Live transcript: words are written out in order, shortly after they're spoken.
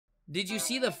Did you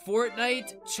see the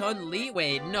Fortnite Chun-Li?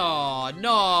 Wait, no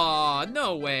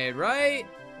way, right?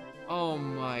 Oh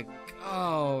my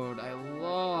god, I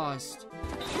lost.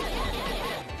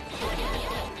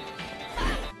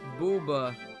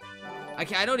 Booba.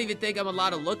 I don't even think I'm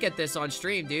allowed to look at this on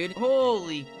stream, dude.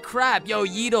 Holy crap. Yo,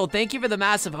 Yeetle, thank you for the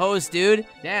massive host, dude.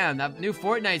 Damn, that new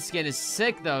Fortnite skin is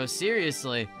sick, though.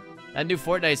 Seriously. That new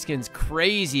Fortnite skin's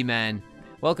crazy, man.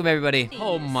 Welcome, everybody.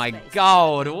 Oh, my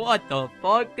God. What the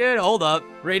fuck, dude? Hold up.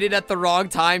 Rated at the wrong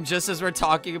time just as we're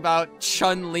talking about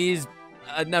Chun-Li's...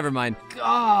 never mind.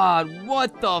 God,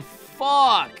 what the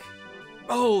fuck?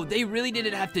 Oh, they really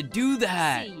didn't have to do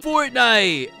that.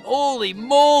 Fortnite. Holy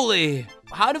moly.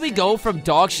 How do we go from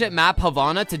dogshit map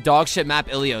Havana to dogshit map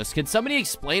Ilios? Can somebody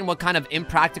explain what kind of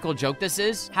impractical joke this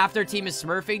is? Half their team is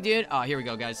smurfing, dude. Oh, here we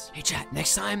go, guys. Hey, chat,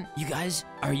 next time you guys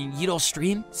are in Yeetle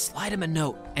stream, slide him a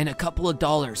note and a couple of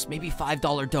dollars, maybe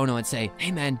 $5 dono, and say,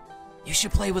 hey, man, you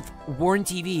should play with Warren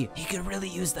TV. He could really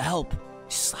use the help.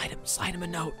 Just slide him a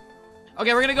note.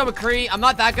 Okay, we're gonna go with Kree. I'm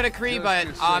not that good at Kree, but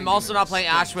I'm also not playing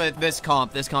Ashe with this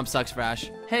comp. This comp sucks for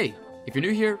Ashe. Hey, if you're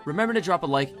new here, remember to drop a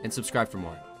like and subscribe for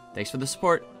more. Thanks for the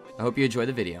support. I hope you enjoy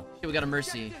the video. We got a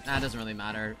Mercy. Nah, it doesn't really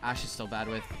matter. Ashe is still bad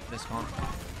with this comp.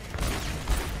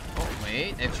 Oh,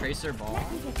 wait. They have Tracer Ball.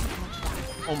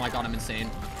 Oh my god, I'm insane.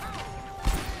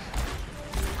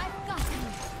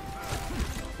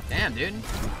 Damn, dude.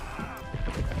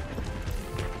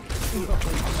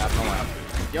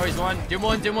 Yo, he's one.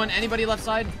 Doom one. Anybody left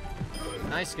side?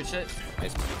 Nice, good shit.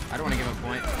 Nice. I don't want to give him a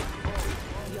point.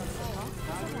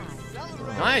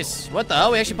 Nice. What the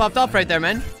hell? We actually popped off right there,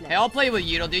 man. Hey, I'll play with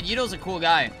Yeetle, dude. Yeetle's a cool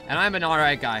guy. And I'm an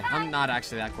alright guy. I'm not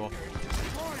actually that cool.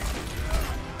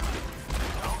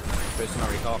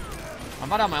 I'm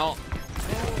about on my ult.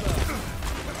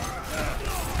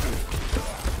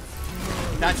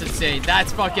 That's insane.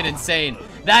 That's fucking insane.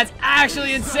 That's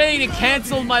actually insane. It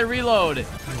canceled my reload.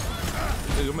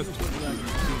 Oh my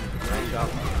god.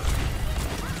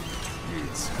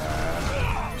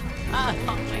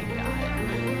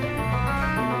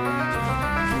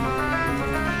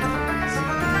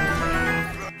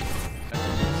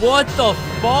 What the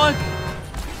fuck?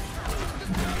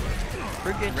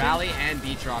 Rally and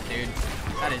beat drop, dude.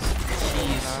 That is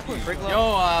cheese.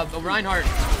 Yo, Reinhardt.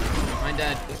 Mine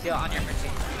dead. Yo, on your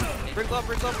machine. Brick low.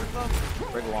 Brick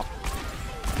wall.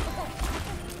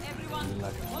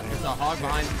 There's a hog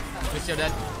behind. Lucio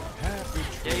dead.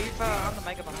 Yeah, he's on the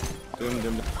mega behind.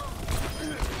 Doom.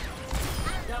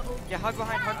 Yeah, hog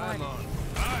behind.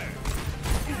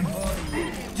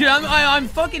 Dude, I'm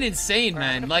fucking insane,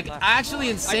 man. Like, actually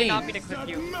insane. I did not mean to click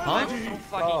you. Huh? I'm so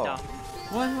fucking dumb.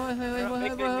 Wait.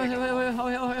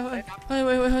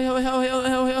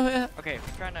 Okay, I'm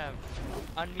trying to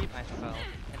unmute myself.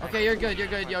 Okay, you're good.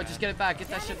 Yo, just get it back. Get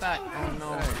that shit back. Oh,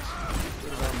 no.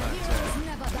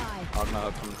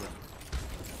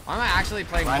 Why am I actually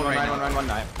playing right now? Run,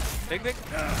 knife. Big.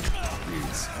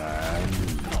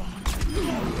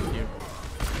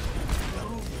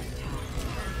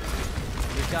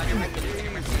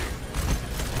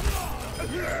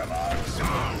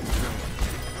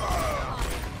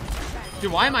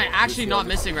 Dude, why am I actually not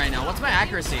missing right now? What's my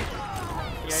accuracy?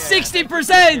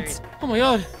 60%! Oh my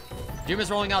god. Doom is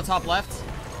rolling out top left.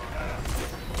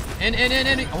 In.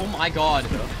 Oh my god.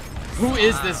 Who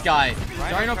is this guy?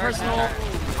 Sorry, no personal.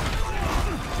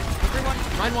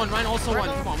 Ryan also one.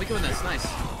 Come on, we can win this. Nice.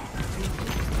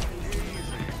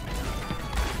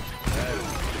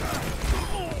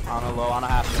 On a low, on a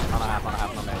half,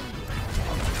 on mid.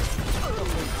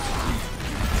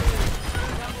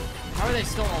 How are they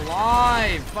still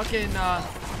alive? Fucking,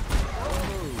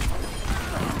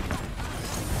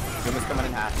 Doom is coming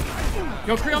in half.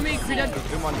 Yo, Kree on me. Kree dead.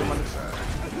 Doom one.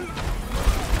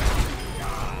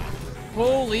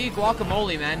 Holy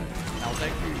guacamole, man. I'll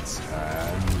take.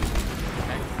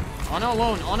 Okay. Ana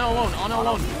alone.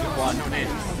 One. No nade.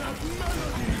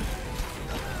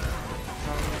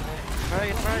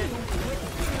 Right.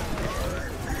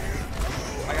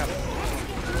 I got it.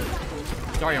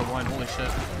 Dario won. Holy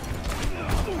shit.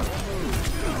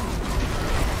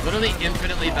 Literally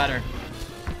infinitely better.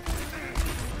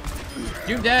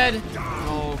 Doom dead.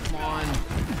 Oh, come on.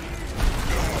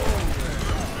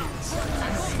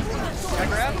 Can I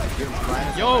grab?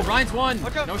 Yo, Ryan's one.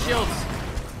 No shields.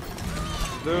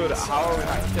 Dude, how are we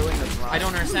not killing this Ryan? I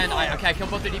don't understand. Okay, I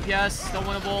killed both their DPS. Still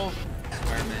winnable. I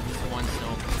swear, man. He's the one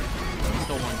still.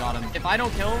 Still one. Got him. If I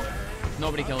don't kill,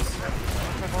 nobody kills.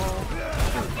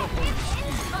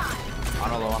 On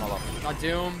a low. Got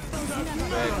Doom.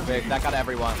 Big. That got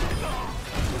everyone.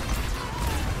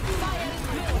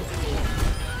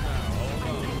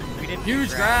 We didn't Huge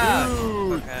grab.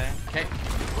 Okay. Okay.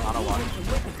 Ana 1.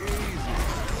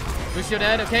 Lucio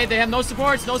dead. Okay, they have no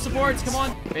supports. No supports. Come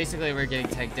on. Basically, we're getting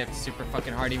tank dipped super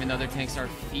fucking hard, even though their tanks are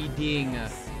feeding.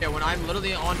 Yeah, when I'm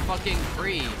literally on fucking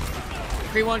free.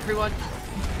 Free one. Need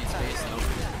space, though, to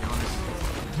be honest.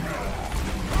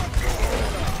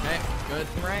 Okay, good.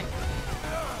 Right.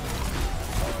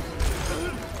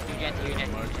 You get.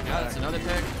 Yeah, that's another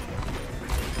pick.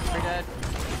 Free dead.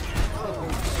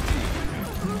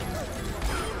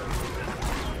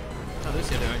 How's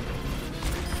Lucio doing?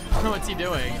 I don't know what's he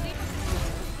doing.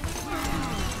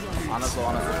 Ana's low,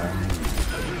 Ana's low.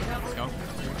 Let's go.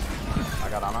 I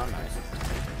got Ana, nice.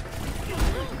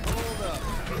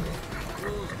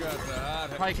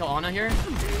 Probably kill Ana here.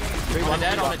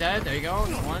 On a dead. There you go.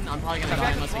 It's one. I'm probably gonna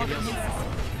die unless I get heals.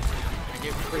 Thank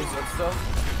you. Pretty good still.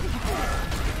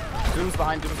 Doom's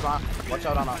behind. Watch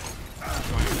out, Ana.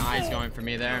 He's going for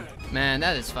me there. Man,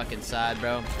 that is fucking sad,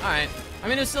 bro. Alright. I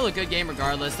mean, it was still a good game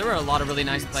regardless. There were a lot of really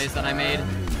nice plays that I made.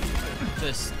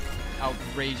 Just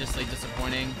outrageously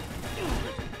disappointing.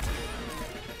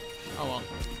 Oh well.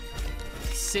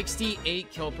 68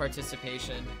 kill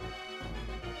participation.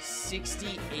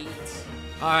 68.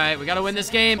 Alright, we gotta win this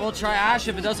game. We'll try Ashe.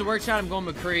 If it doesn't work, chat, I'm going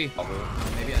McCree. Oh,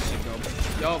 maybe I should go.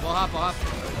 Yo, we'll hop off.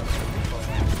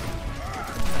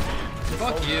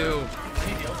 Fuck you.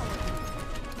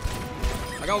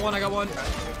 I got one. I'm one.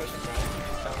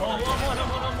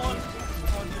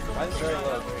 Mine's very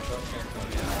low.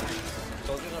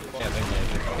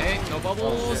 Okay, no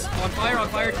bubbles. On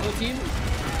fire, full team.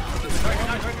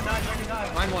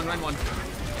 Mine one.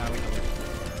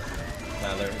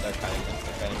 Nah, they're fighting.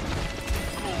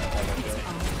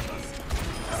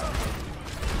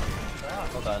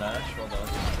 Well done, Ashe. Well done.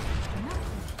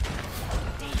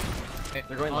 Okay,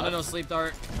 they're going left. No sleep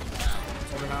dart.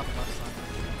 Over half left side.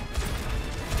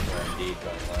 Indeed,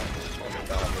 going left.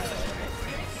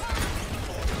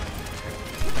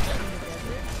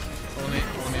 Follow me,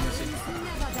 Mercy.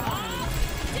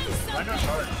 Ryan's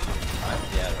hard.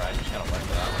 Yeah, Ryan just gotta work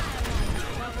for that one.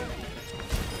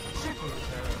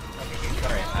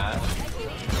 Sorry, Ashe.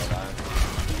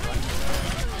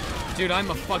 Dude,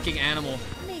 I'm a fucking animal.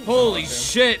 Holy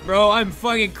shit, bro. I'm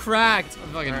fucking cracked.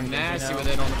 I'm fucking nasty with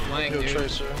it on the flank, dude.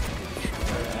 That's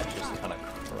just kind of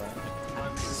crap.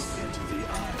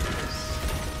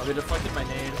 Oh, they deflected my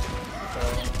nade.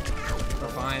 We're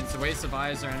fine. It's a waste of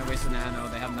Visor and a waste of Nano.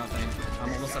 They have nothing.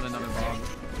 I'm almost at another bomb.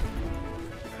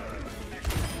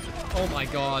 Oh my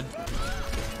god.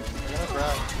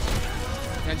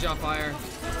 Genji on fire.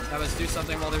 Yeah, let's do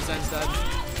something while their Zen's dead.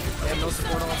 They have no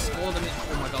support ults. Oh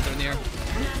my god, they're in the air.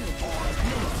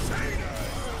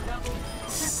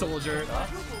 Soldier.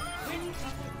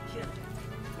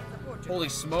 Holy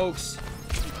smokes.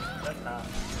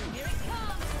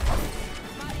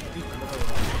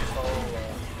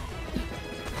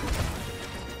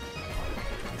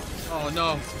 Oh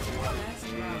no.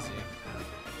 Easy.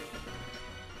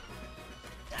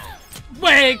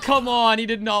 Wait, come on. He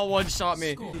did not one-shot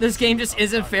me. This game just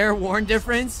isn't fair. Warn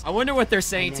difference. I wonder what they're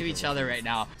saying to each other right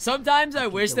now. Sometimes I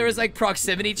wish there was like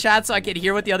proximity chat so I could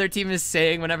hear what the other team is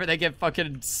saying whenever they get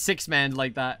fucking six-manned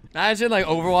like that. Imagine like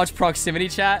Overwatch proximity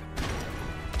chat.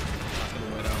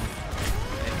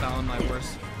 They found my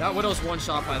worst. That Widow's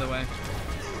one-shot, by the way.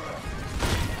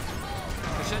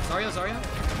 Oh shit, Zarya.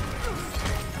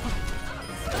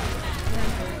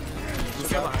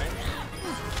 Lucio behind.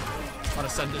 I'm gonna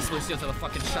send this Lucio to the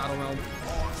fucking Shadow Realm.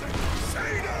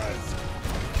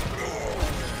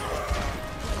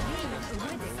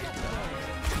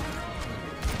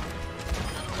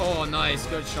 Oh, nice.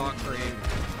 Good shot, Creed.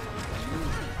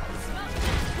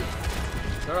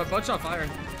 They're a bunch on fire.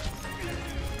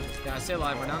 Yeah, stay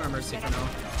alive. We're down our Mercy for now.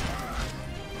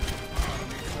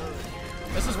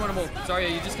 This is winnable. Zarya,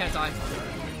 you just can't die.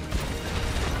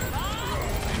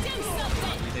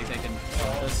 You think they can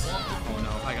kill this? Oh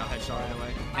no, I got headshot right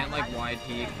away. Can't like wide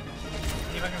peek.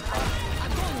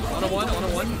 On a one.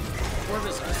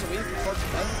 Corvus also weak.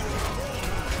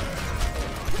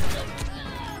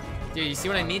 Dude, you see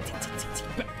what I mean?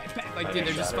 Like, dude,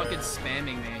 they're just fucking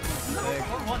spamming me.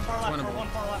 Winnable.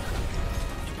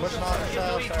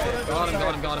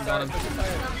 Got him.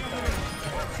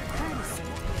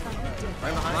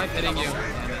 Right behind, hitting you.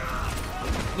 Damn it.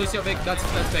 Lucio, big. That's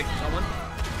big. That one.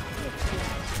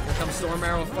 Here comes Storm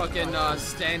Arrow, fucking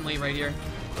Stanley right here.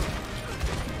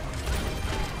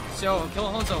 So, kill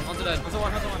Hanzo. Hanzo dead. Hanzo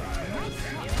one.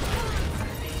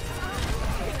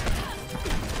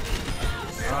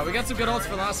 We got some good ults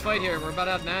for the last fight here. We're about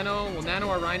to have Nano. We'll Nano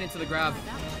our Ryan into the grab.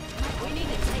 We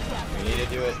need to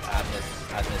do it at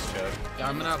this choke. Yeah,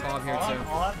 I'm gonna have Bob here too.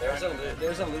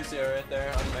 There's a Lucio right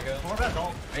there on the Mega.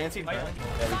 I didn't see that. Yeah,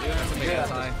 we do. That's a big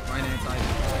anti. Mine anti.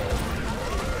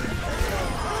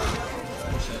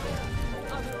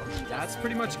 That's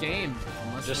pretty much game.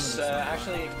 Unless Just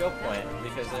actually go point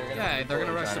because they're gonna. Yeah, they're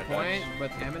gonna rush the point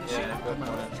with Hammond. Yeah, go point.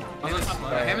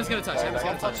 Hammond's gonna touch. Hammond's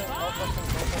gonna touch.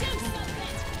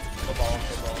 Go ball.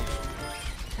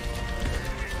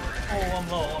 Oh, I'm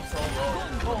low. I'm so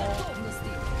low.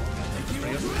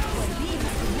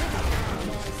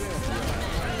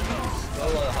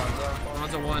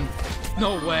 Hanzo one.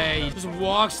 No way. Just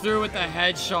walks through with the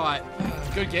headshot.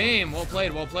 Good game. Well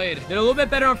played. Well played. Did a little bit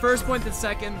better on first point than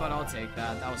second, but I'll take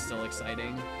that. That was still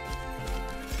exciting.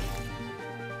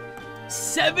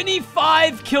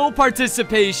 75 kill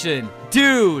participation.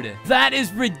 Dude, that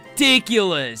is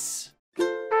ridiculous.